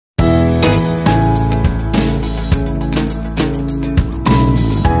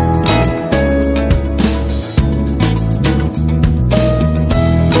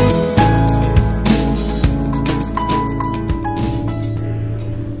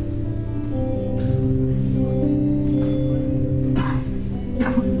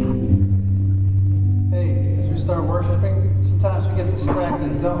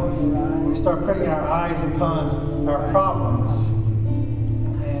eyes upon our problems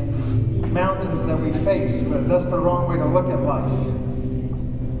and mountains that we face, but that's the wrong way to look at life.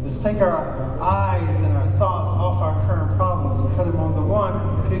 Let's take our eyes and our thoughts off our current problems and put them on the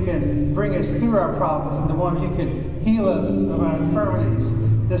one who can bring us through our problems and the one who can heal us of our infirmities.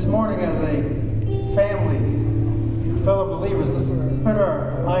 This morning, as a family, fellow believers, let's put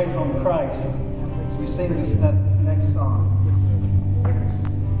our eyes on Christ as we sing this next song.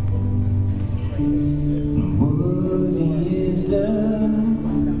 Worthy is the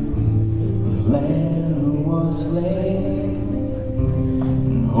Lamb who was slain,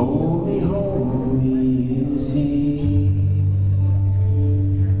 and holy, holy is He.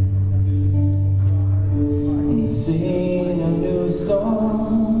 And sing a new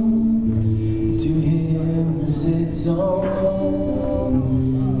song, to Him is its own,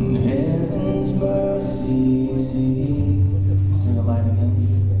 and heaven's mercy sing. Sing a line again.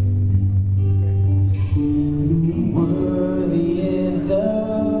 Worthy is the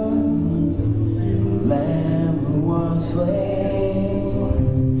Lamb who was slain,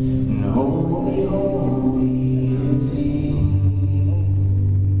 and holy, holy is He.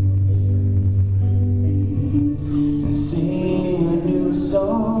 And sing a new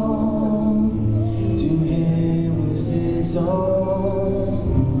song, to Him is its own,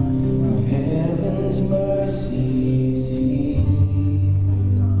 heaven's mercy sing.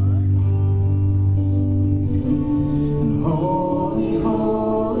 Holy,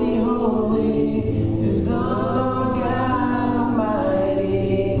 holy, holy is the Lord God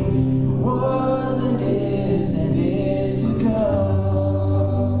Almighty, who was and is to come.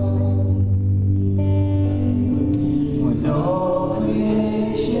 With all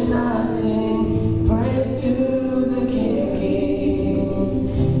creation I sing praise to the King of Kings.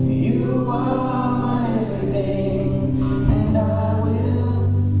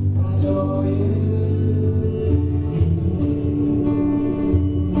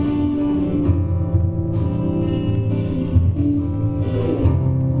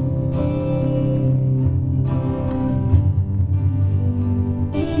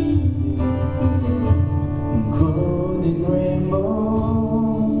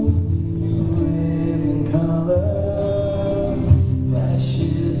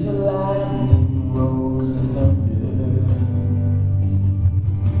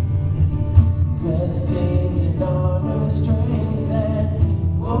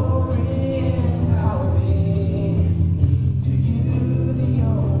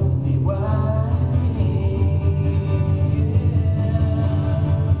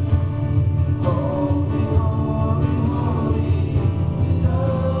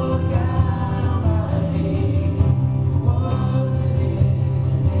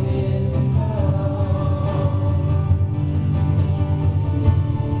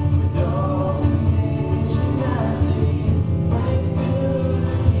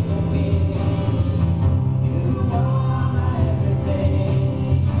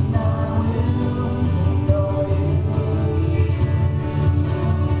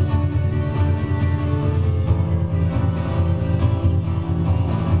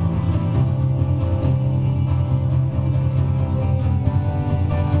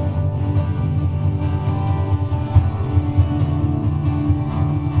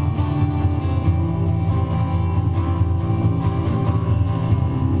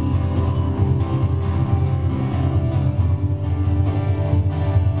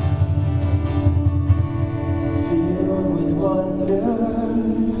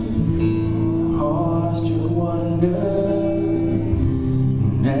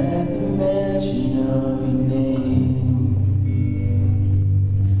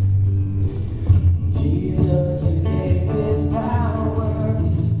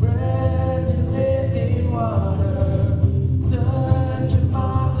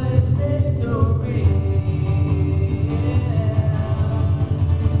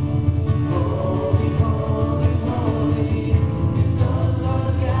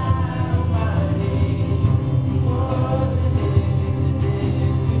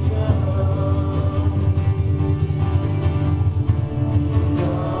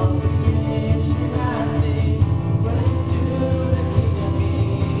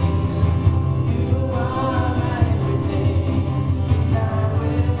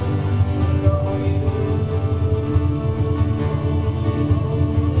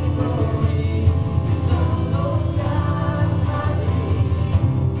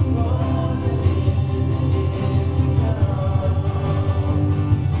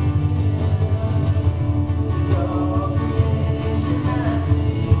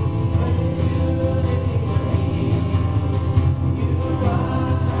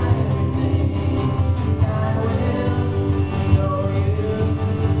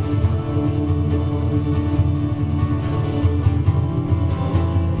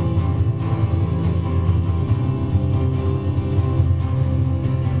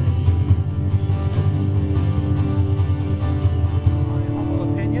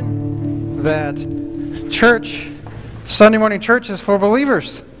 that church, Sunday morning church, is for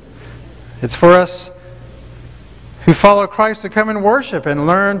believers. It's for us who follow Christ to come and worship and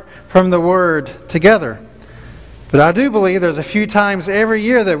learn from the Word together. But I do believe there's a few times every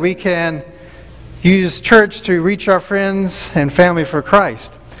year that we can use church to reach our friends and family for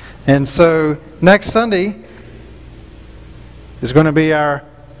Christ. And so next Sunday is going to be our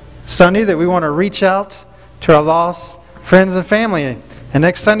Sunday that we want to reach out to our lost friends and family. And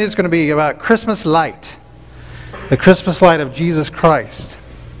next Sunday is going to be about Christmas light. The Christmas light of Jesus Christ.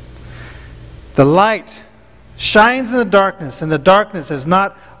 The light shines in the darkness, and the darkness has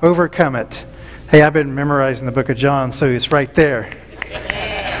not overcome it. Hey, I've been memorizing the book of John, so it's right there.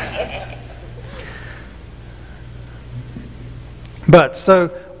 But, so,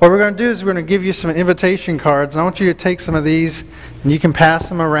 what we're going to do is we're going to give you some invitation cards. And I want you to take some of these, and you can pass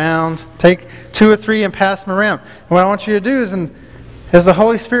them around. Take 2 or 3 and pass them around. And what I want you to do is, as the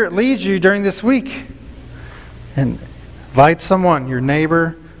Holy Spirit leads you during this week, and invite someone, your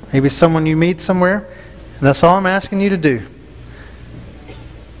neighbor, maybe someone you meet somewhere. And that's all I'm asking you to do.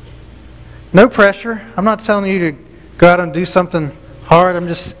 No pressure. I'm not telling you to go out and do something hard. I'm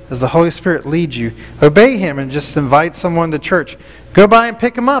just, as the Holy Spirit leads you, obey Him and just invite someone to church. Go by and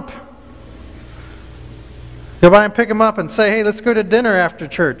pick them up. Go by and pick them up and say, hey, let's go to dinner after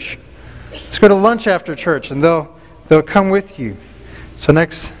church. Let's go to lunch after church. And they'll come with you. So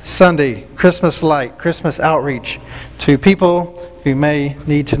next Sunday, Christmas light, Christmas outreach to people who may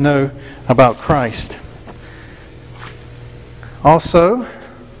need to know about Christ. Also,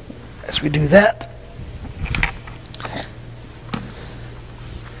 as we do that,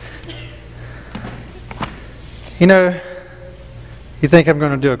 you know, you think I'm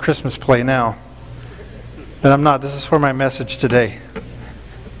going to do a Christmas play now, but I'm not. This is for my message today.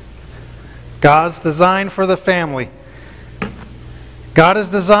 God's design for the family. God has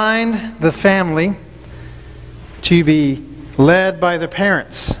designed the family to be led by the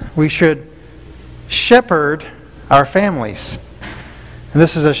parents. We should shepherd our families. And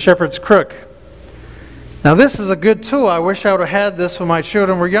this is a shepherd's crook. Now this is a good tool. I wish I would have had this when my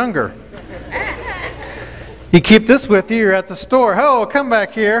children were younger. You keep this with you, you're at the store. Oh, come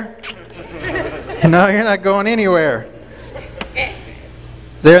back here. No, you're not going anywhere.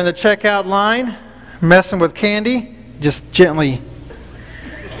 They're in the checkout line, messing with candy. Just gently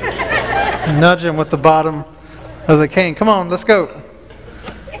nudge them with the bottom of the cane. Come on, let's go.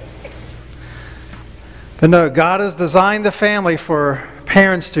 But no, God has designed the family for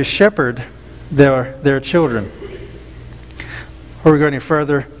parents to shepherd their children. Before we go any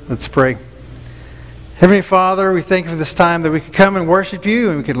further, let's pray. Heavenly Father, we thank you for this time that we could come and worship you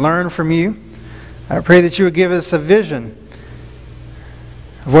and we could learn from you. I pray that you would give us a vision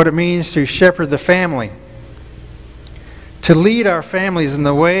of what it means to shepherd the family, to lead our families in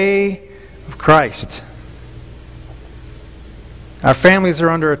the way of Christ. Our families are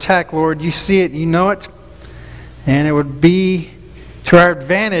under attack, Lord. You see it, you know it. And it would be to our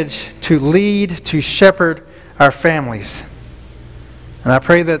advantage to lead, to shepherd our families. And I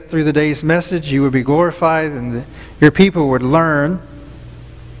pray that through the day's message you would be glorified and your people would learn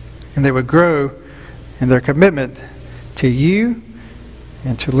and they would grow in their commitment to you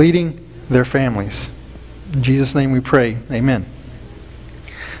and to leading their families. In Jesus' name we pray. Amen.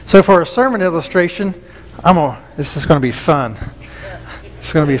 So for a sermon illustration, this is going to be fun.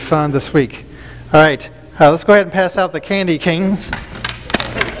 It's going to be fun this week. All right. Let's go ahead and pass out the candy canes.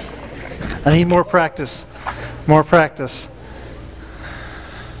 I need more practice. More practice.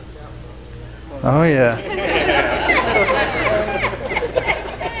 Oh, yeah.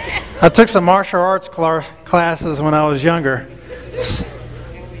 I took some martial arts classes when I was younger.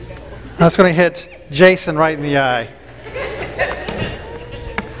 That's going to hit Jason right in the eye.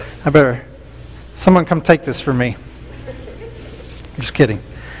 Someone come take this from me. I'm just kidding.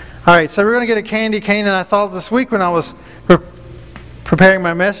 All right, so we're going to get a candy cane, and I thought this week when I was preparing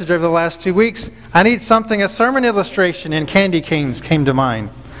my message over the last 2 weeks, I need something, a sermon illustration, and candy canes came to mind.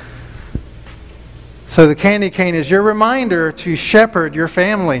 So the candy cane is your reminder to shepherd your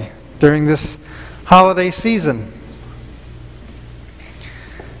family during this holiday season.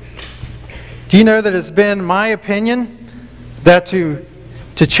 Do you know that it's been my opinion that to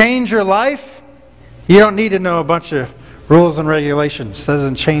change your life, you don't need to know a bunch of rules and regulations. That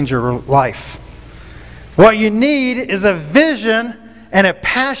doesn't change your life. What you need is a vision and a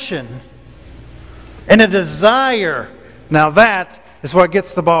passion and a desire. Now that is what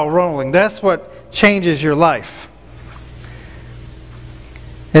gets the ball rolling. That's what changes your life.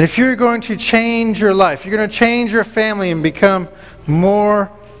 And if you're going to change your life, you're going to change your family and become more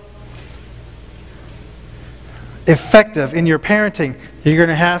effective in your parenting, you're going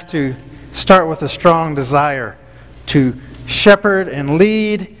to have to start with a strong desire to shepherd and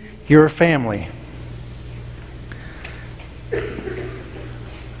lead your family.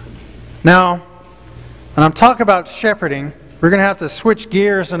 Now, when I'm talking about shepherding, we're going to have to switch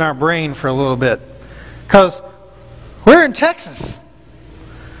gears in our brain for a little bit. Because we're in Texas.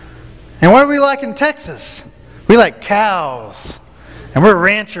 And what do we like in Texas? We like cows. And we're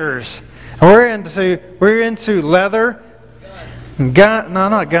ranchers. And we're into leather. And no,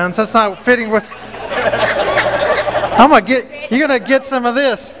 not guns. That's not fitting with... You're going to get some of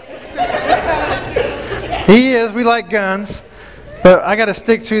this. He is. We like guns. But I got to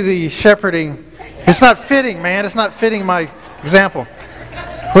stick to the shepherding. It's not fitting, man. It's not fitting my example.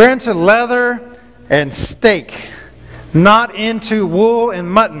 We're into leather and steak. Not into wool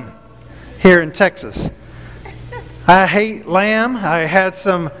and mutton here in Texas. I hate lamb. I had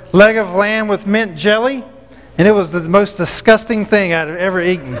some leg of lamb with mint jelly, and it was the most disgusting thing I'd ever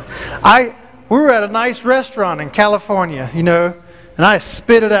eaten. We were at a nice restaurant in California, and I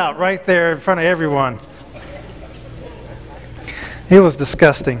spit it out right there in front of everyone. It was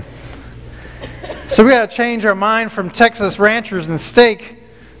disgusting. So we got to change our mind from Texas ranchers and steak,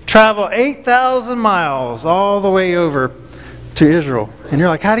 travel 8,000 miles all the way over to Israel. And you're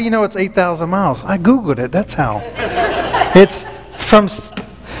like, how do you know it's 8,000 miles? I Googled it. That's how. It's from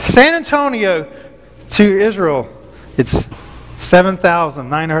San Antonio to Israel. It's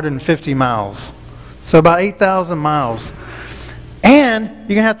 7,950 miles. So about 8,000 miles. And you're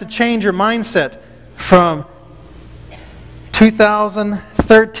going to have to change your mindset from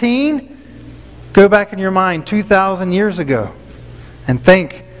 2013, go back in your mind 2,000 years ago and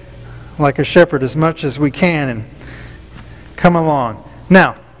think like a shepherd as much as we can and come along.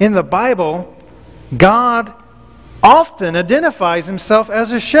 Now, in the Bible, God often identifies himself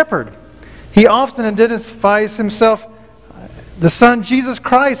as a shepherd. He often identifies himself, the Son Jesus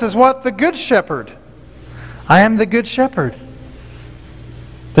Christ, as what? The Good Shepherd. I am the Good Shepherd.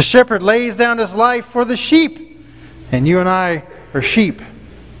 The shepherd lays down his life for the sheep. And you and I are sheep.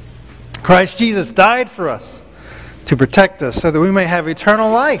 Christ Jesus died for us to protect us so that we may have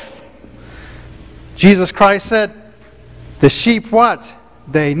eternal life. Jesus Christ said, the sheep what?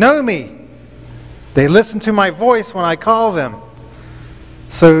 They know me. They listen to my voice when I call them.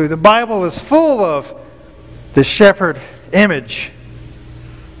 So the Bible is full of the shepherd image.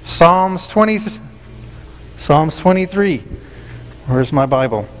 Psalms 23. Where's my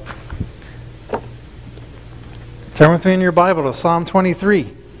Bible? Turn with me in your Bible to Psalm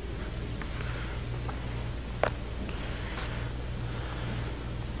 23.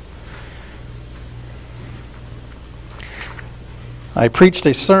 I preached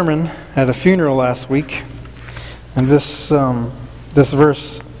a sermon at a funeral last week, and this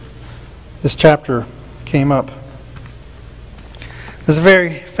chapter came up. This is a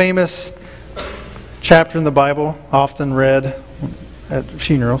very famous chapter in the Bible, often read at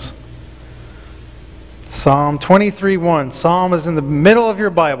funerals. Psalm 23:1. Psalm is in the middle of your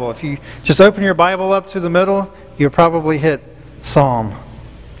Bible. If you just open your Bible up to the middle, you'll probably hit Psalm.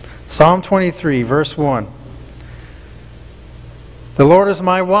 Psalm 23, verse 1. The Lord is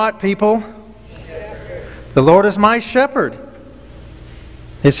my what, people? Shepherd. The Lord is my shepherd.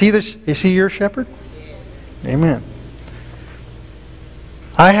 Is he your shepherd? Amen.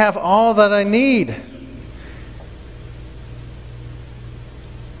 I have all that I need.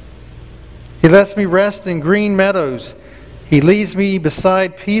 He lets me rest in green meadows. He leads me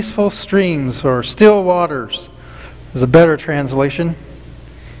beside peaceful streams or still waters, is a better translation.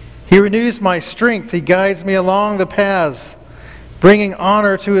 He renews my strength. He guides me along the paths, bringing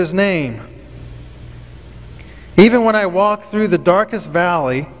honor to His name. Even when I walk through the darkest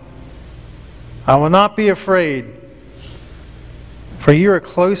valley, I will not be afraid, for you are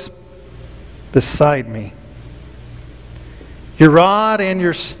close beside me. Your rod and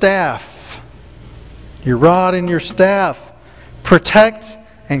your staff protect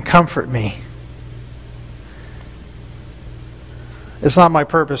and comfort me. It's not my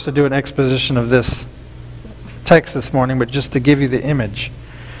purpose to do an exposition of this text this morning, but just to give you the image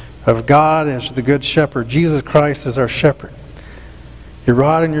of God as the Good Shepherd. Jesus Christ is our shepherd. Your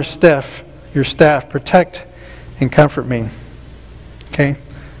rod and your staff protect and comfort me. Okay?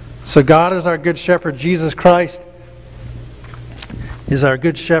 So God is our Good Shepherd. Jesus Christ is our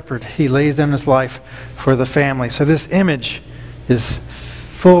Good Shepherd. He lays down His life for the family. So this image is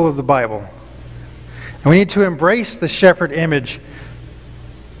full of the Bible. And we need to embrace the shepherd image.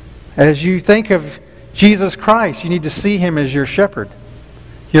 As you think of Jesus Christ, you need to see Him as your shepherd,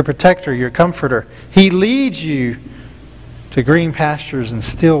 your protector, your comforter. He leads you to green pastures and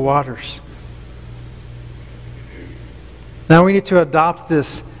still waters. Now we need to adopt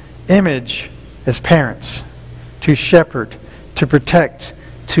this image as parents, to shepherd, to protect,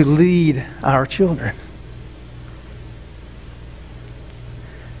 to lead our children.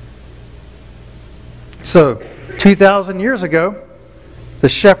 So, 2,000 years ago, the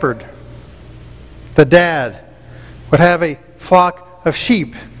shepherd, the dad, would have a flock of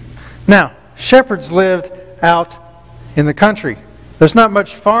sheep. Now, shepherds lived out in the country. There's not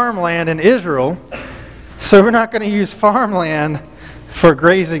much farmland in Israel, so we're not going to use farmland for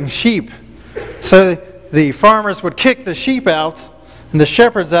grazing sheep. So the farmers would kick the sheep out and the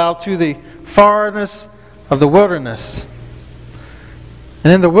shepherds out to the farness of the wilderness.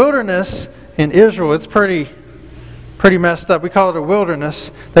 And in the wilderness in Israel, it's pretty messed up. We call it a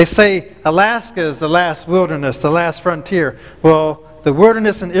wilderness. They say Alaska is the last wilderness, the last frontier. Well, the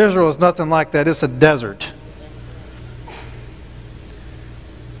wilderness in Israel is nothing like that. It's a desert.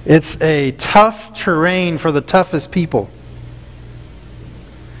 It's a tough terrain for the toughest people.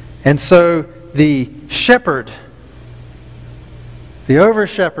 And so the shepherd, the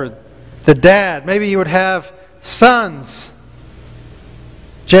over-shepherd, the dad, maybe he would have sons.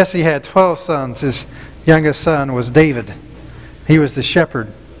 Jesse had 12 sons. His youngest son was David. He was the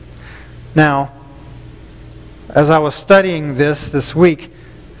shepherd. Now, as I was studying this week,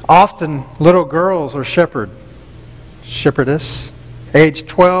 often little girls are shepherdess, age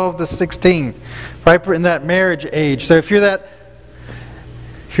 12 to 16, right in that marriage age. So if you're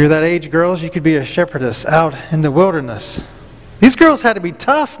that age, girls, you could be a shepherdess out in the wilderness. These girls had to be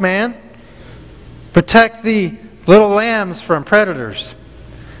tough, man. Protect the little lambs from predators.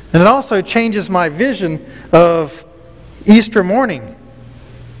 And it also changes my vision of Easter morning,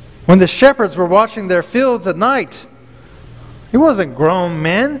 when the shepherds were watching their fields at night. It wasn't grown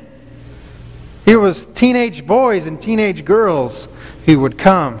men. It was teenage boys and teenage girls who would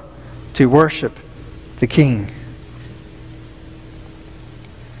come to worship the King.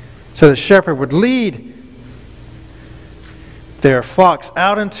 So the shepherd would lead their flocks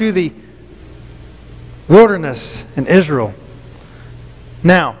out into the wilderness in Israel.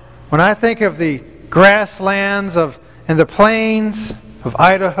 Now, when I think of the grasslands and the plains of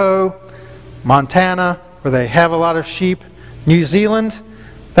Idaho, Montana, where they have a lot of sheep, New Zealand,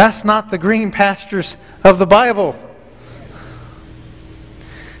 that's not the green pastures of the Bible.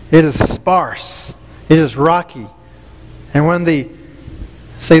 It is sparse. It is rocky. And when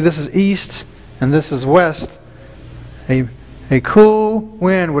say this is east and this is west, a cool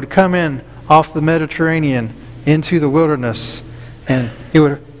wind would come in off the Mediterranean into the wilderness, and it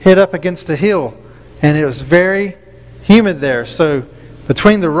would hit up against a hill, and it was very humid there. So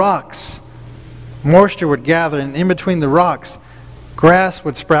between the rocks, moisture would gather, and in between the rocks, grass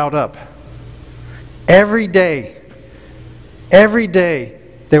would sprout up. Every day,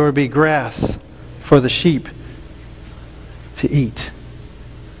 there would be grass for the sheep to eat.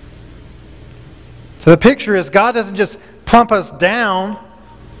 So the picture is God doesn't just plump us down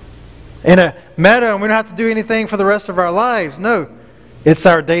in a meadow and we don't have to do anything for the rest of our lives. No, it's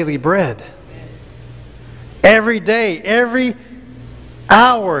our daily bread. Every day, every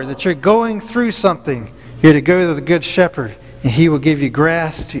hour that you're going through something, you're to go to the Good Shepherd and He will give you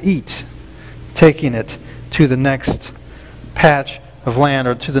grass to eat, taking it to the next patch of land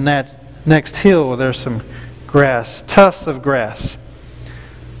or to the next hill where there's some grass, tufts of grass.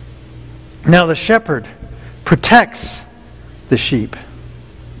 Now the shepherd protects the sheep.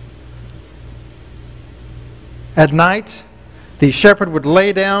 At night, the shepherd would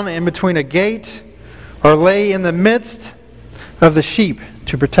lay down in between a gate or lay in the midst of the sheep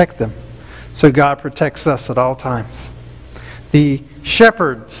to protect them. So God protects us at all times. The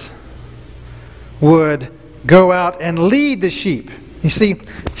shepherds would go out and lead the sheep. You see,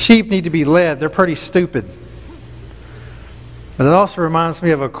 sheep need to be led. They're pretty stupid. But it also reminds me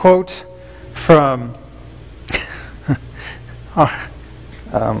of a quote from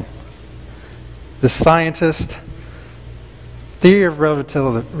the scientist, theory of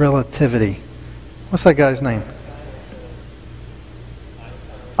relativity. What's that guy's name?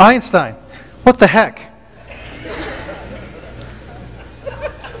 Einstein. What the heck?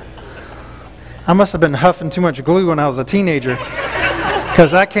 I must have been huffing too much glue when I was a teenager,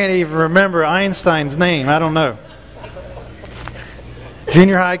 because I can't even remember Einstein's name. I don't know.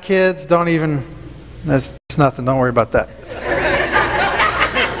 Junior high kids, don't even, that's nothing, don't worry about that.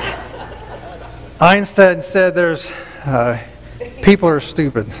 Einstein said there's, people are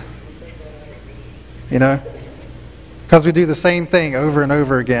stupid. You know? Because we do the same thing over and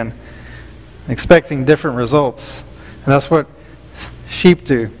over again, expecting different results. And that's what sheep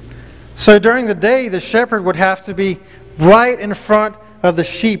do. So during the day, the shepherd would have to be right in front of the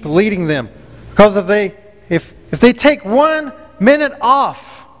sheep, leading them. Because if they take 1 minute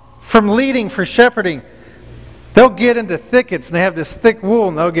off, from leading, for shepherding. They'll get into thickets and they have this thick wool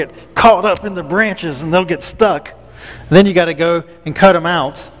and they'll get caught up in the branches and they'll get stuck. And then you got to go and cut them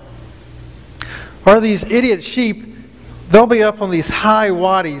out. Or these idiot sheep, they'll be up on these high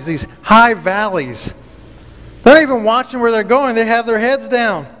wadis, these high valleys. They're not even watching where they're going. They have their heads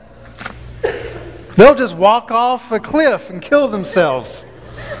down. They'll just walk off a cliff and kill themselves.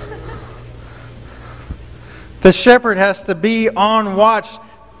 The shepherd has to be on watch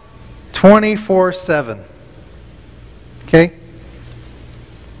 24/7. Okay?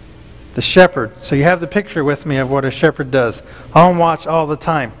 The shepherd. So you have the picture with me of what a shepherd does. On watch all the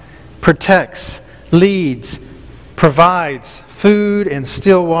time. Protects, leads, provides food and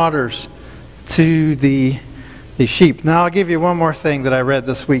still waters to the sheep. Now I'll give you one more thing that I read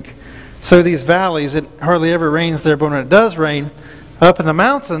this week. So these valleys, it hardly ever rains there, but when it does rain, up in the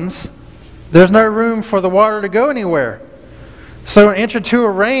mountains, there's no room for the water to go anywhere. So an inch or two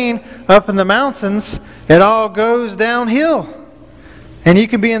of rain up in the mountains, it all goes downhill. And you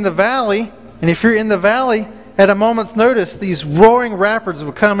can be in the valley, and if you're in the valley, at a moment's notice, these roaring rapids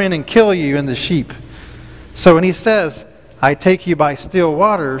will come in and kill you and the sheep. So when he says, I take you by still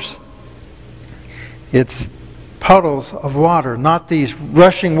waters, it's puddles of water, not these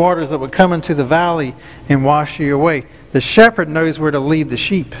rushing waters that would come into the valley and wash you away. The shepherd knows where to lead the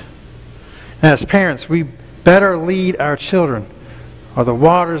sheep. And as parents, we better lead our children, or the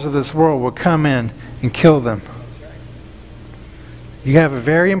waters of this world will come in and kill them. You have a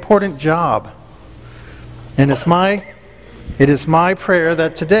very important job. And it is my prayer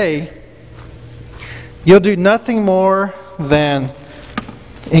that today you'll do nothing more than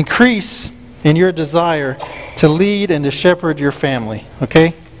increase in your desire to lead and to shepherd your family.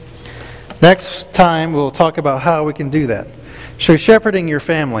 Okay? Next time we'll talk about how we can do that. So shepherding your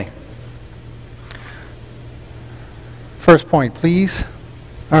family. First point, please.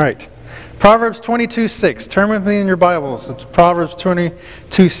 All right. Proverbs 22:6. Turn with me in your Bibles. It's Proverbs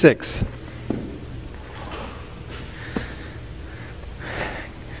 22:6.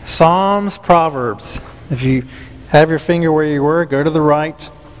 Psalms, Proverbs. If you have your finger where you were, go to the right.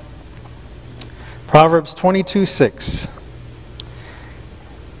 Proverbs 22:6.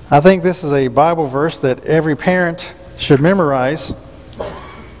 I think this is a Bible verse that every parent should memorize.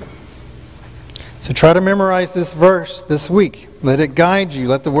 So try to memorize this verse this week. Let it guide you.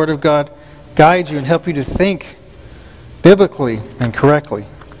 Let the Word of God guide you and help you to think biblically and correctly.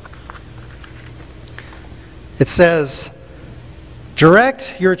 It says,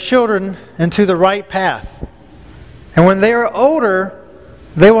 direct your children into the right path, and when they are older,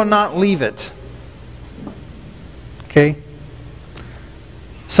 they will not leave it. Okay?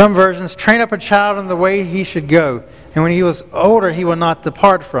 Some versions, train up a child in the way he should go, and when he was older, he will not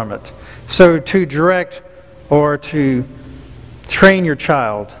depart from it. So to direct or to train your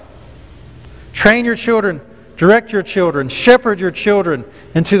child. Train your children, direct your children, shepherd your children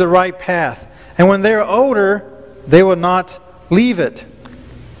into the right path. And when they're older, they will not leave it.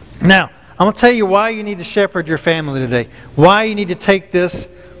 Now, I'm going to tell you why you need to shepherd your family today. Why you need to take this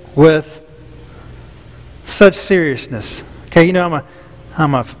with such seriousness. Okay, you know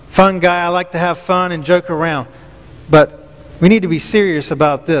I'm a fun guy. I like to have fun and joke around. But we need to be serious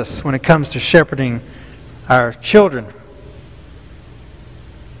about this when it comes to shepherding our children.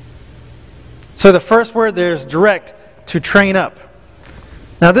 So the first word there is direct, to train up.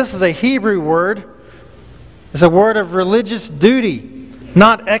 Now this is a Hebrew word. It's a word of religious duty,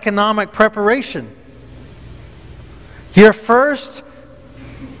 not economic preparation. Your first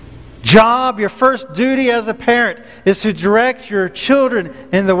job, your first duty as a parent is to direct your children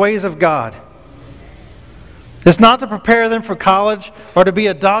in the ways of God. It's not to prepare them for college or to be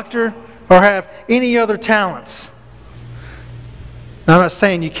a doctor or have any other talents. Now, I'm not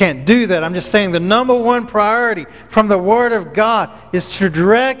saying you can't do that. I'm just saying the number one priority from the Word of God is to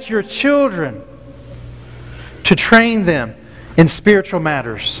direct your children, to train them in spiritual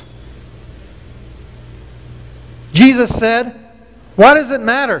matters. Jesus said, what does it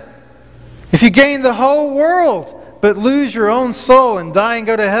matter if you gain the whole world but lose your own soul and die and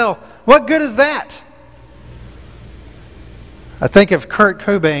go to hell? What good is that? I think of Kurt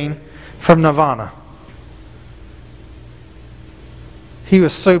Cobain from Nirvana. He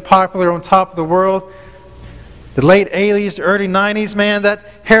was so popular on top of the world. The late 80s, early 90s, man,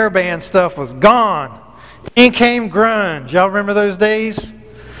 that hairband stuff was gone. In came grunge. Y'all remember those days?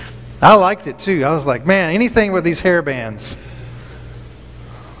 I liked it too. I was like, man, anything with these hairbands.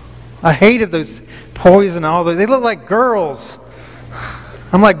 I hated those Poison and all those. They look like girls.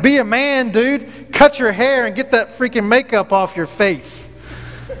 I'm like, be a man, dude. Cut your hair and get that freaking makeup off your face.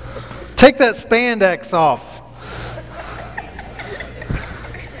 Take that spandex off.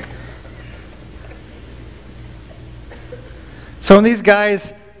 So when these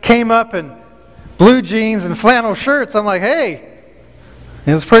guys came up in blue jeans and flannel shirts, I'm like, hey,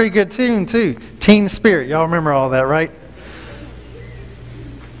 it was a pretty good tune too. Teen Spirit. Y'all remember all that, right?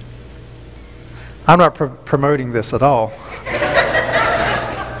 I'm not promoting this at all.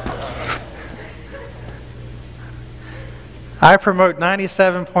 I promote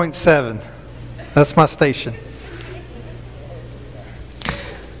 97.7. That's my station.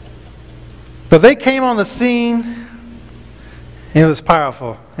 But they came on the scene, and it was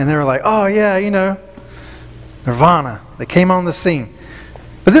powerful. And they were like, oh yeah, you know, Nirvana. They came on the scene.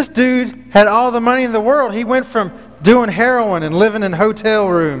 But this dude had all the money in the world. He went from doing heroin and living in hotel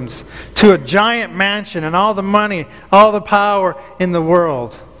rooms to a giant mansion and all the money, all the power in the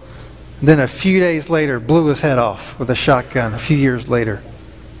world. And then a few days later, blew his head off with a shotgun a few years later.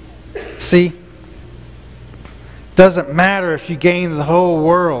 See? Doesn't matter if you gain the whole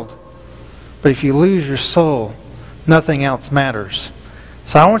world, but if you lose your soul, nothing else matters.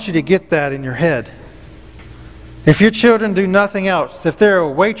 So I want you to get that in your head. If your children do nothing else, if they're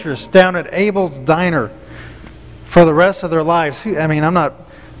a waitress down at Abel's Diner for the rest of their lives, I'm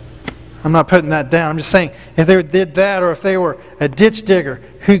not putting that down. I'm just saying, if they did that, or if they were a ditch digger,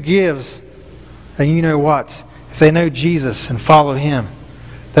 who gives? And you know what? If they know Jesus and follow Him,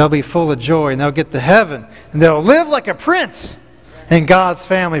 they'll be full of joy and they'll get to heaven and they'll live like a prince in God's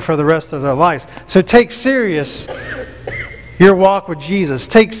family for the rest of their lives. So take serious your walk with Jesus.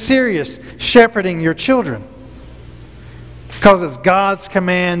 Take serious shepherding your children, because it's God's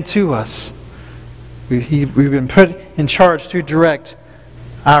command to us. We've been put in charge to direct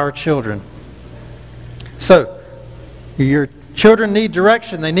our children. So, your children need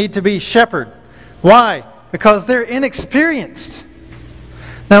direction. They need to be shepherded. Why? Because they're inexperienced.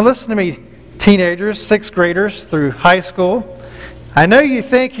 Now listen to me, teenagers, 6th graders through high school. I know you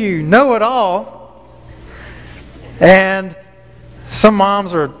think you know it all, and some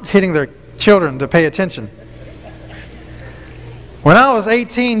moms are hitting their children to pay attention. When I was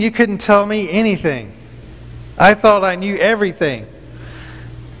 18, you couldn't tell me anything. I thought I knew everything.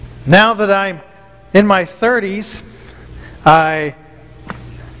 Now that I'm in my 30s, now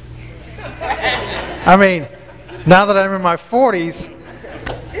that I'm in my 40s,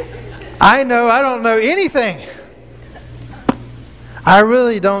 I know I don't know anything. I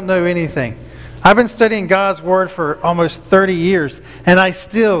really don't know anything. I've been studying God's Word for almost 30 years, and I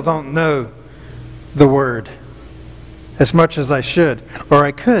still don't know the Word as much as I should, or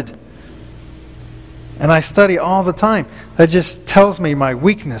I could. And I study all the time. That just tells me my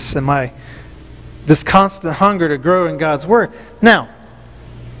weakness and this constant hunger to grow in God's Word. Now,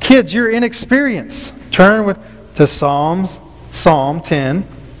 kids, you're inexperienced. Turn to Psalm 10,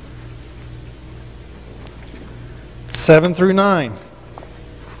 7 through 9.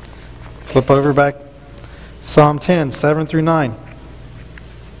 Flip over back. Psalm 10, 7 through 9.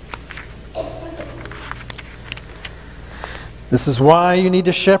 This is why you need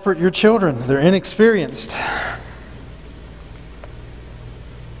to shepherd your children. They're inexperienced.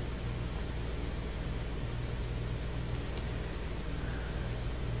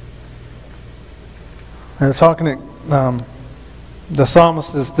 They're talking. The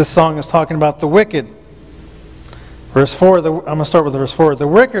psalmist. This song is talking about the wicked. Verse 4. I'm going to start with verse 4. The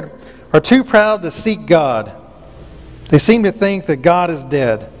wicked are too proud to seek God. They seem to think that God is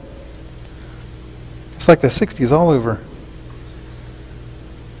dead. It's like the 60s all over.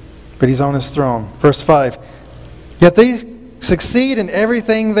 But He's on His throne. Verse 5. Yet they succeed in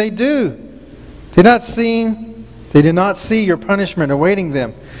everything they do. They do not see your punishment awaiting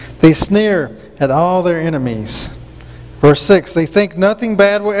them. They sneer at all their enemies. Verse 6. They think nothing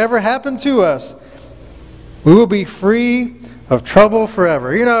bad will ever happen to us. We will be free of trouble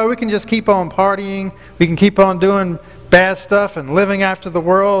forever. You know, we can just keep on partying. We can keep on doing bad stuff and living after the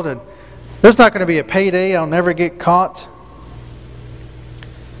world. And there's not going to be a payday. I'll never get caught.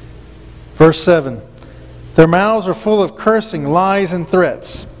 Verse 7. Their mouths are full of cursing, lies, and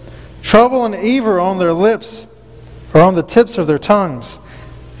threats. Trouble and evil are on their lips, or on the tips of their tongues.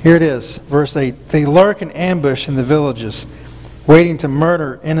 Here it is, verse 8. They lurk in ambush in the villages, waiting to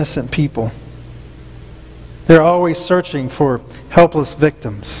murder innocent people. They're always searching for helpless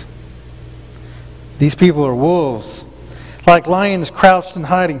victims. These people are wolves, like lions crouched and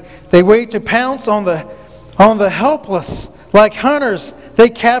hiding. They wait to pounce on the helpless. Like hunters, they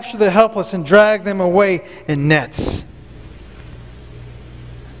capture the helpless and drag them away in nets.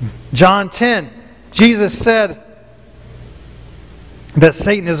 John 10, Jesus said that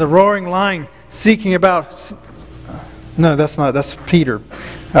Satan is a roaring lion seeking about... No, that's Peter.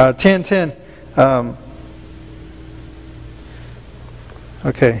 10:10.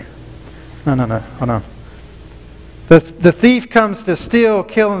 Okay. No, hold on. The thief comes to steal,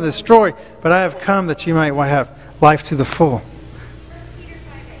 kill, and destroy, but I have come that you might have life to the full.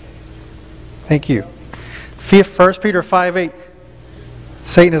 Thank you. 1 Peter 5:8.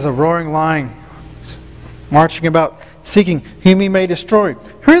 Satan is a roaring lion, marching about, seeking whom he may destroy.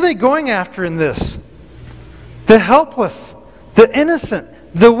 Who are they going after in this? The helpless, the innocent,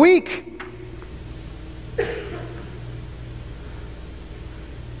 the weak.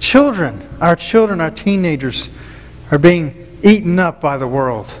 Children, our teenagers are being eaten up by the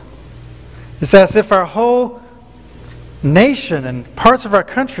world. It's as if our whole nation and parts of our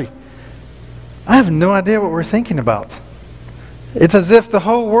country, I have no idea what we're thinking about. It's as if the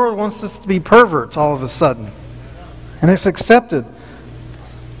whole world wants us to be perverts all of a sudden. And it's accepted.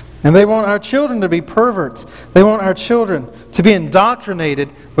 And they want our children to be perverts. They want our children to be indoctrinated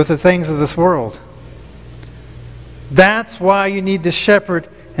with the things of this world. That's why you need to shepherd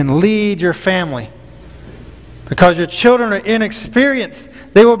and lead your family. Because your children are inexperienced.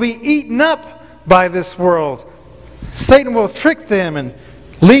 They will be eaten up by this world. Satan will trick them and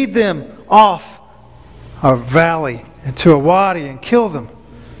lead them off a valley into a wadi and kill them.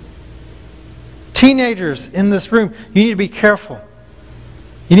 Teenagers in this room, you need to be careful.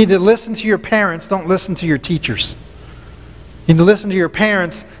 You need to listen to your parents, don't listen to your teachers. You need to listen to your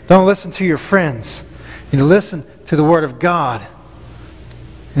parents, don't listen to your friends. You need to listen to the Word of God.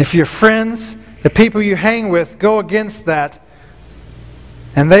 And if your friends, the people you hang with, go against that,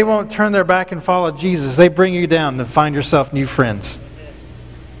 and they won't turn their back and follow Jesus, they bring you down to find yourself new friends.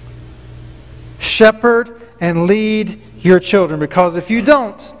 Shepherd and lead your children, because if you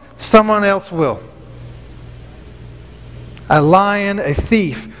don't, someone else will. A lion, a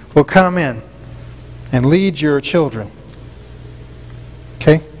thief will come in and lead your children.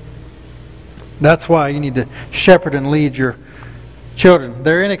 Okay? That's why you need to shepherd and lead your children.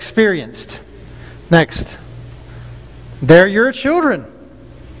 They're inexperienced. Next. They're your children.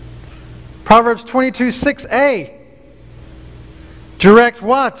 Proverbs 22:6a. Direct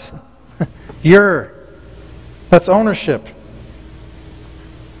what? Your. That's ownership.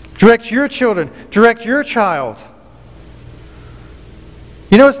 Direct your children. Direct your child.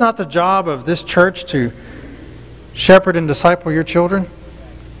 You know it's not the job of this church to shepherd and disciple your children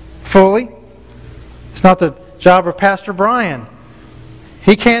fully. It's not the job of Pastor Brian.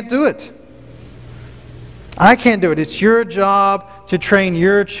 He can't do it. I can't do it. It's your job to train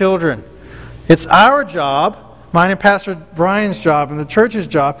your children. It's our job, mine and Pastor Brian's job and the church's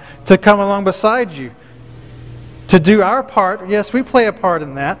job, to come along beside you. To do our part. Yes, we play a part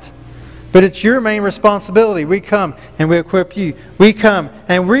in that. But it's your main responsibility. We come and we equip you. We come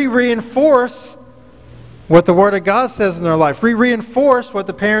and we reinforce what the Word of God says in their life. We reinforce what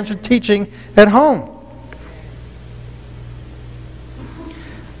the parents are teaching at home.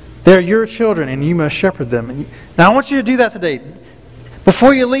 They're your children and you must shepherd them. Now I want you to do that today.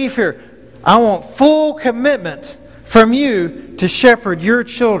 Before you leave here, I want full commitment from you to shepherd your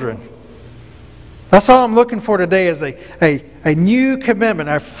children. That's all I'm looking for today, is a new commitment,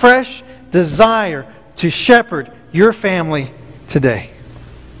 a fresh desire to shepherd your family today.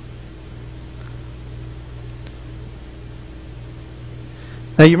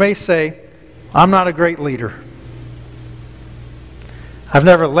 Now you may say, I'm not a great leader. I've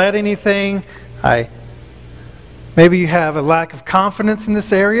never led anything. Maybe you have a lack of confidence in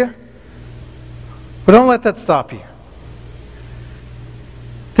this area. But don't let that stop you.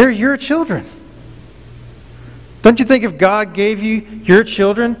 They're your children. Don't you think if God gave you your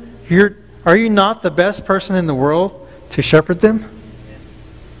children, are you not the best person in the world to shepherd them?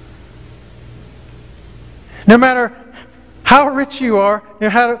 No matter how rich you are,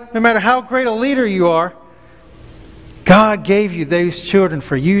 no matter how great a leader you are, God gave you those children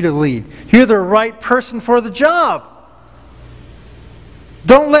for you to lead. You're the right person for the job.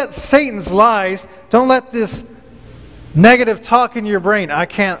 Don't let Satan's lies, don't let this negative talk in your brain, I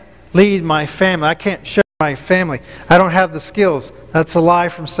can't lead my family, I can't shepherd my family, I don't have the skills. That's a lie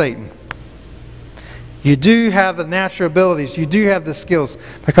from Satan. You do have the natural abilities, you do have the skills,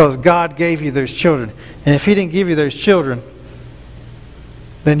 because God gave you those children. And if He didn't give you those children,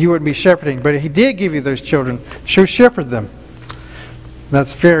 then you wouldn't be shepherding. But if He did give you those children, so shepherd them.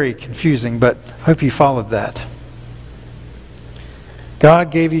 That's very confusing, but I hope you followed that.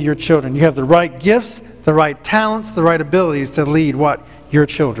 God gave you your children. You have the right gifts, the right talents, the right abilities to lead what? Your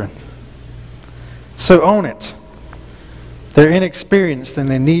children. So own it. They're inexperienced and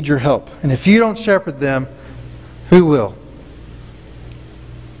they need your help. And if you don't shepherd them, who will?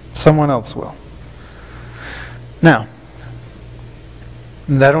 Someone else will. Now,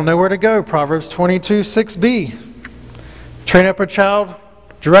 they don't know where to go. Proverbs 22:6b. Train up a child,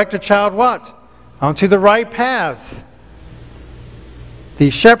 direct a child what? onto the right paths. The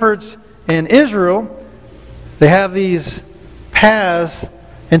shepherds in Israel, they have these paths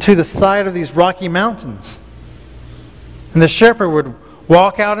into the side of these rocky mountains. And the shepherd would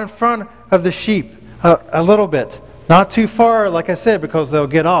walk out in front of the sheep a little bit. Not too far, like I said, because they'll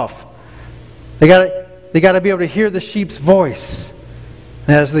get off. They got to be able to hear the sheep's voice.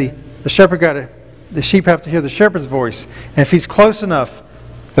 And as the sheep have to hear the shepherd's voice. And if he's close enough,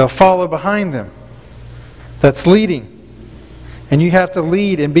 they'll follow behind them. That's leading. And you have to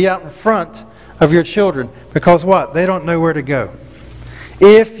lead and be out in front of your children. Because what? They don't know where to go.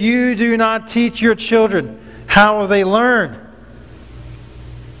 If you do not teach your children, how will they learn?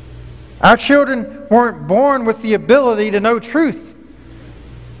 Our children weren't born with the ability to know truth.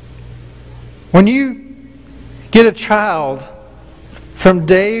 When you get a child from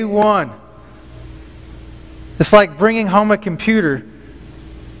day one, it's like bringing home a computer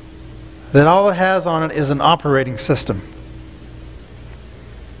that all it has on it is an operating system.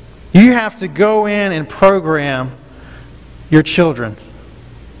 You have to go in and program your children.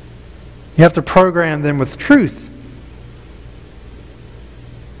 You have to program them with truth.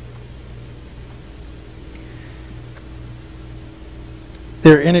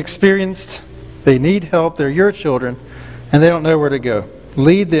 They're inexperienced. They need help. They're your children, and they don't know where to go.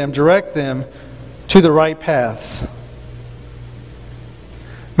 Lead them, direct them to the right paths.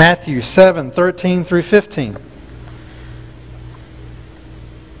 Matthew 7:13 through 15.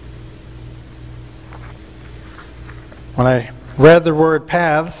 When I read the word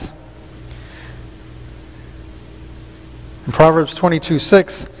paths, in Proverbs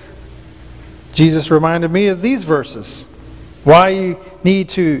 22:6, Jesus reminded me of these verses. Why you need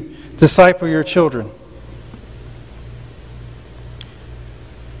to disciple your children.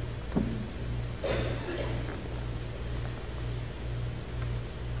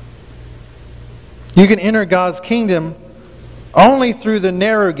 You can enter God's kingdom only through the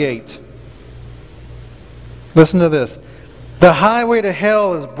narrow gate. Listen to this. The highway to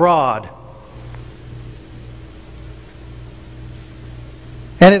hell is broad,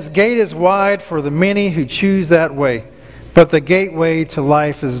 and its gate is wide for the many who choose that way. But the gateway to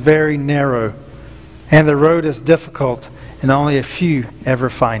life is very narrow, and the road is difficult, and only a few ever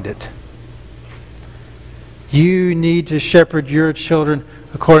find it. You need to shepherd your children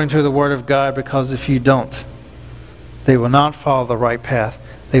according to the Word of God, because if you don't, they will not follow the right path.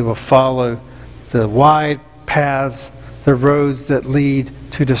 They will follow the wide paths, the roads that lead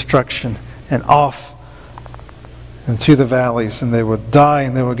to destruction and off into the valleys, and they will die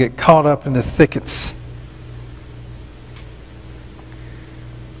and they will get caught up in the thickets.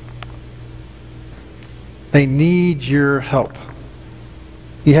 They need your help.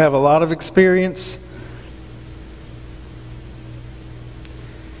 You have a lot of experience.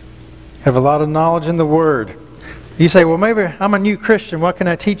 Have a lot of knowledge in the Word. You say, well, maybe I'm a new Christian. What can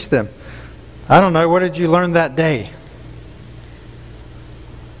I teach them? I don't know. What did you learn that day?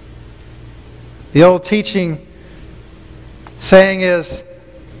 The old teaching saying is,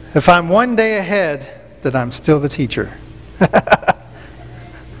 if I'm one day ahead, then I'm still the teacher.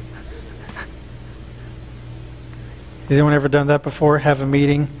 Has anyone ever done that before? Have a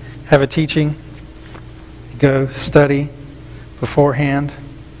meeting, have a teaching, go study beforehand,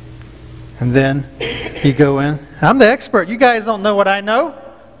 and then you go in. I'm the expert. You guys don't know what I know.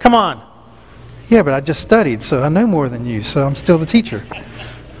 Come on. Yeah, but I just studied, so I know more than you, so I'm still the teacher.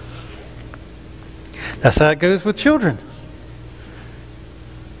 That's how it goes with children.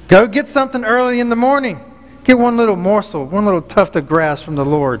 Go get something early in the morning. Get one little morsel, one little tuft of grass from the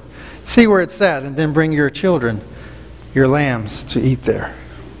Lord. See where it's at, and then bring your children, your lambs, to eat there.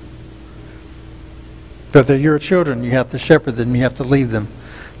 But they're your children. You have to shepherd them. You have to lead them.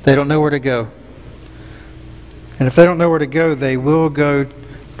 They don't know where to go. And if they don't know where to go, they will go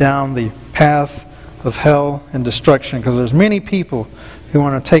down the path of hell and destruction, because there's many people who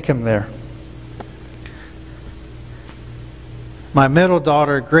want to take them there. My middle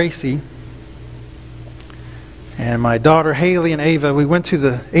daughter, Gracie, and my daughter, Haley and Ava, we went to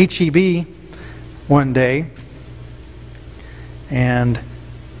the HEB one day. And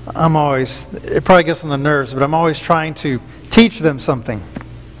it probably gets on the nerves, but I'm always trying to teach them something.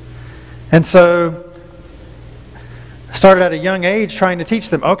 And so I started at a young age trying to teach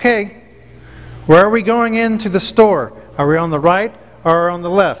them, okay, where are we going into the store? Are we on the right or on the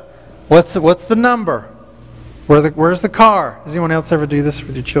left? What's the number? Where's the car? Does anyone else ever do this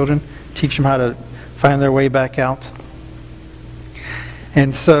with your children? Teach them how to find their way back out?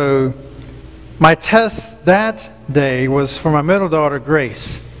 And so my test that day was for my middle daughter,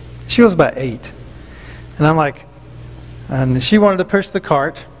 Grace. She was about 8. And I'm like, and she wanted to push the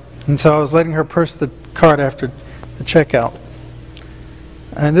cart. And so I was letting her push the cart after the checkout.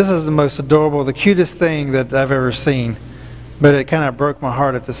 And this is the most adorable, the cutest thing that I've ever seen. But it kind of broke my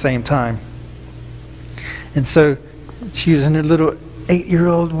heart at the same time. And so she was in her little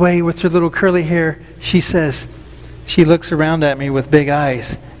 8-year-old way with her little curly hair. She says, she looks around at me with big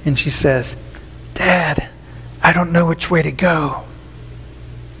eyes. And she says, "Dad, I don't know which way to go."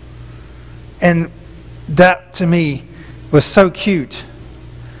 And that to me was so cute.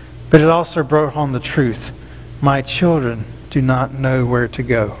 But it also brought home the truth. My children do not know where to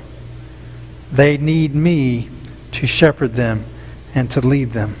go. They need me to shepherd them and to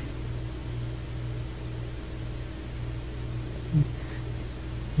lead them.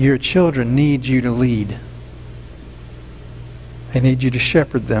 Your children need you to lead. They need you to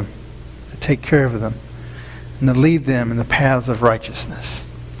shepherd them, to take care of them, and to lead them in the paths of righteousness.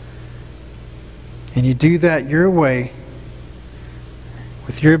 And you do that your way,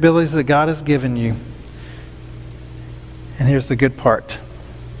 with your abilities that God has given you. And here's the good part.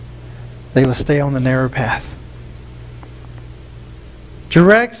 They will stay on the narrow path.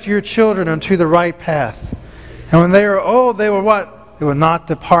 Direct your children onto the right path. And when they are old, they will what? They will not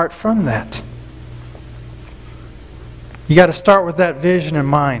depart from that. You got to start with that vision in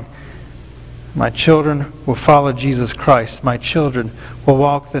mind. My children will follow Jesus Christ. My children will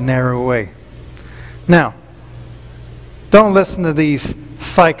walk the narrow way. Now, don't listen to these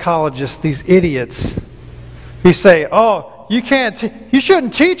psychologists, these idiots who say, "Oh, you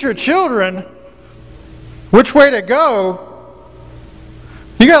shouldn't teach your children which way to go.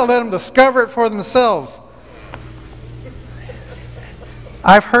 You got to let them discover it for themselves."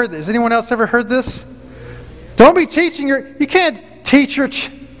 I've heard this. Has anyone else ever heard this? Don't be teaching you can't teach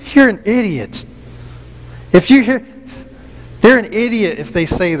you're an idiot. If you hear, they're an idiot if they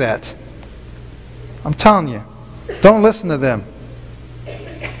say that. I'm telling you, don't listen to them.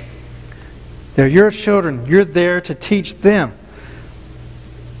 They're your children. You're there to teach them.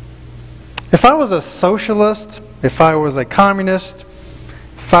 If I was a socialist, if I was a communist,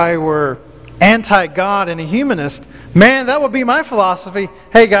 if I were anti-God and a humanist, man, that would be my philosophy.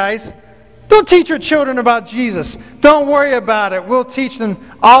 Hey guys, don't teach your children about Jesus. Don't worry about it. We'll teach them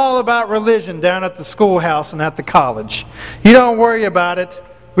all about religion down at the schoolhouse and at the college. You don't worry about it.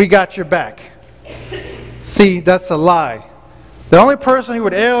 We got your back. See, that's a lie. The only person who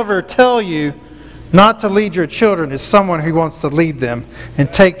would ever tell you not to lead your children is someone who wants to lead them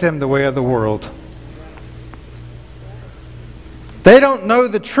and take them the way of the world. They don't know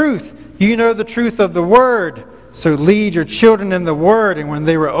the truth. You know the truth of the Word. So lead your children in the Word, and when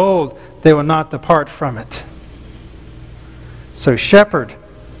they were old, they will not depart from it. So shepherd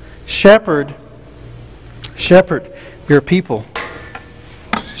your people.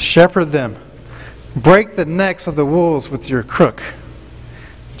 Shepherd them. Break the necks of the wolves with your crook.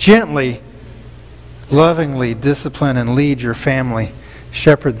 Gently, lovingly discipline and lead your family.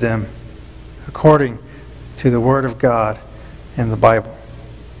 Shepherd them according to the Word of God in the Bible.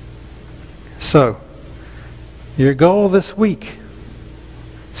 So, your goal this week,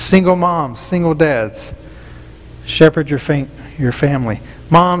 single moms, single dads, shepherd your family.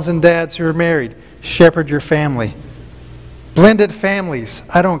 Moms and dads who are married, shepherd your family. Blended families,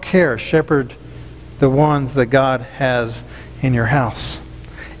 I don't care, shepherd the ones that God has in your house.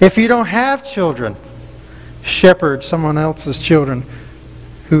 If you don't have children, shepherd someone else's children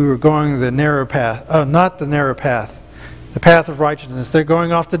who are going the narrow path. Oh, not the narrow path. The path of righteousness. They're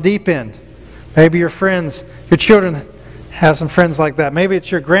going off the deep end. Maybe your friends, your children have some friends like that. Maybe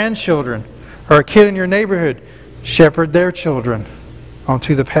it's your grandchildren or a kid in your neighborhood. Shepherd their children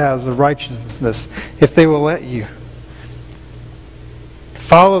onto the paths of righteousness if they will let you.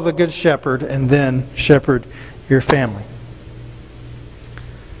 Follow the Good Shepherd and then shepherd your family.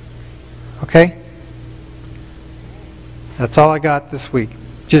 Okay? That's all I got this week.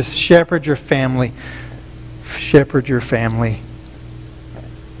 Just shepherd your family. Shepherd your family.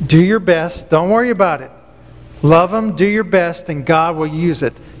 Do your best. Don't worry about it. Love them, do your best, and God will use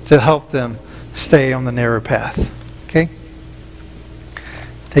it to help them stay on the narrow path. Okay?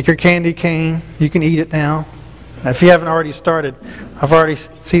 Take your candy cane. You can eat it now. If you haven't already started, I've already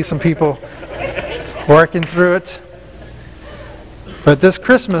seen some people working through it. But this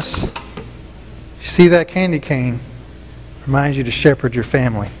Christmas, you see that candy cane, reminds you to shepherd your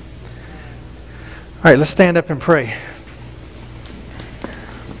family. All right, let's stand up and pray.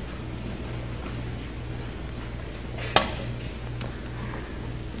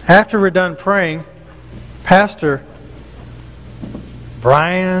 After we're done praying, Pastor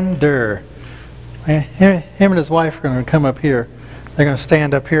Brian Durr, him and his wife are going to come up here. They're going to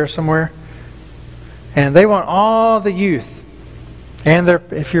stand up here somewhere. And they want all the youth And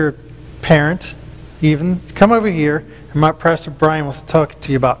if you're a parent, even, come over here, and Pastor Brian wants to talk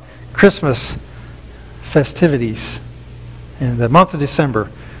to you about Christmas festivities in the month of December.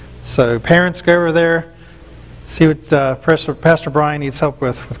 So parents, go over there, see what Pastor Brian needs help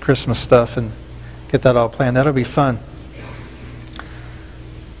with Christmas stuff, and get that all planned. That'll be fun.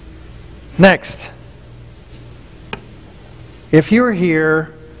 Next, if you're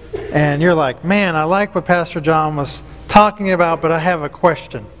here and you're like, man, I like what Pastor John was talking about, but I have a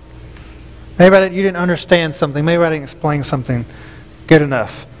question. Maybe you didn't understand something. Maybe I didn't explain something good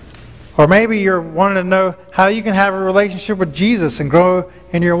enough. Or maybe you're wanting to know how you can have a relationship with Jesus and grow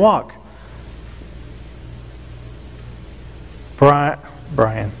in your walk.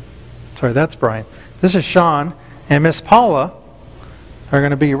 Brian. Sorry, that's Brian. This is Sean and Miss Paula are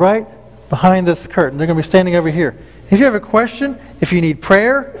going to be right behind this curtain. They're going to be standing over here. If you have a question, if you need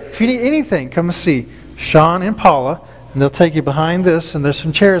prayer, if you need anything, come and see Sean and Paula, and they'll take you behind this, and there's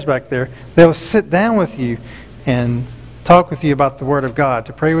some chairs back there. They'll sit down with you and talk with you about the Word of God,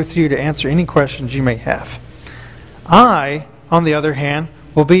 to pray with you, to answer any questions you may have. I, on the other hand,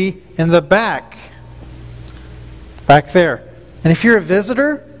 will be in the back there. And if you're a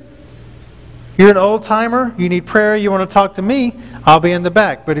visitor, you're an old-timer, you need prayer, you want to talk to me, I'll be in the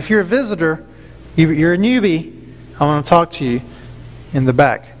back. But if you're a visitor, you're a newbie, I want to talk to you in the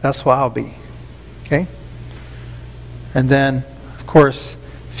back. That's where I'll be. Okay? And then, of course,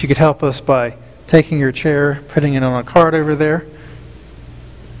 if you could help us by taking your chair, putting it on a card over there,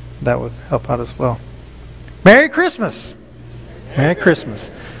 that would help out as well. Merry Christmas! Merry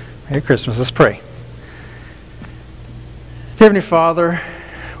Christmas. Merry Christmas. Let's pray. Heavenly Father,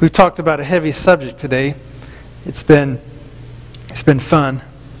 we've talked about a heavy subject today. It's been fun,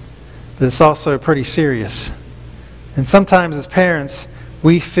 but it's also pretty serious. And sometimes as parents,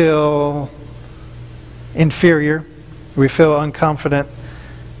 we feel inferior. We feel unconfident.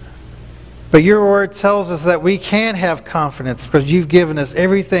 But your word tells us that we can have confidence because you've given us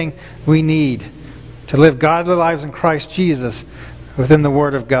everything we need to live godly lives in Christ Jesus within the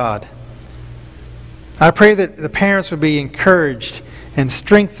Word of God. I pray that the parents would be encouraged and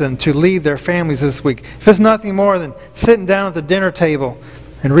strengthened to lead their families this week. If it's nothing more than sitting down at the dinner table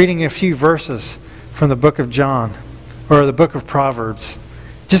and reading a few verses from the book of John or the book of Proverbs.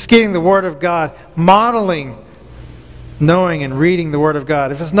 Just getting the Word of God, modeling knowing and reading the Word of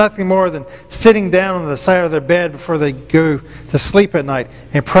God. If it's nothing more than sitting down on the side of their bed before they go to sleep at night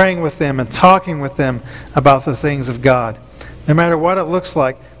and praying with them and talking with them about the things of God. No matter what it looks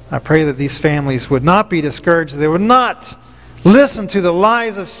like, I pray that these families would not be discouraged. They would not listen to the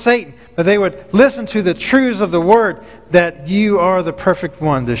lies of Satan, but they would listen to the truths of the Word, that you are the perfect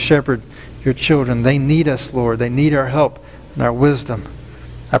one to shepherd your children. They need us, Lord. They need our help and our wisdom.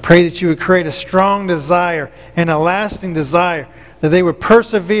 I pray that you would create a strong desire and a lasting desire, that they would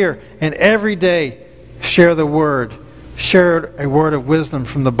persevere and every day share the Word, share a word of wisdom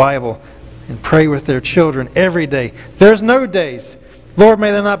from the Bible, and pray with their children every day. There's no days, Lord,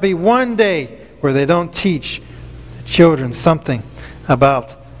 may there not be one day where they don't teach the children something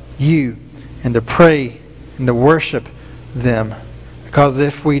about you and to pray and to worship them. Because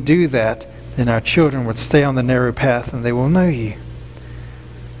if we do that, then our children would stay on the narrow path and they will know you.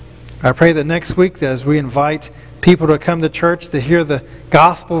 I pray that next week, as we invite people to come to church to hear the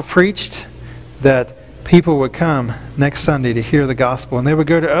gospel preached, that people would come next Sunday to hear the gospel. And they would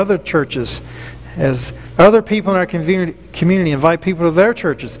go to other churches as other people in our community invite people to their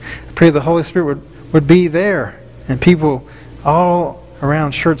churches. I pray the Holy Spirit would be there. And people all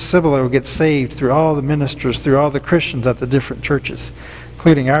around Church Cibolo would get saved through all the ministers, through all the Christians at the different churches,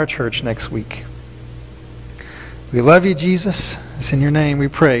 including our church next week. We love you, Jesus. It's in your name we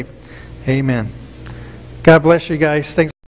pray. Amen. God bless you guys. Thanks.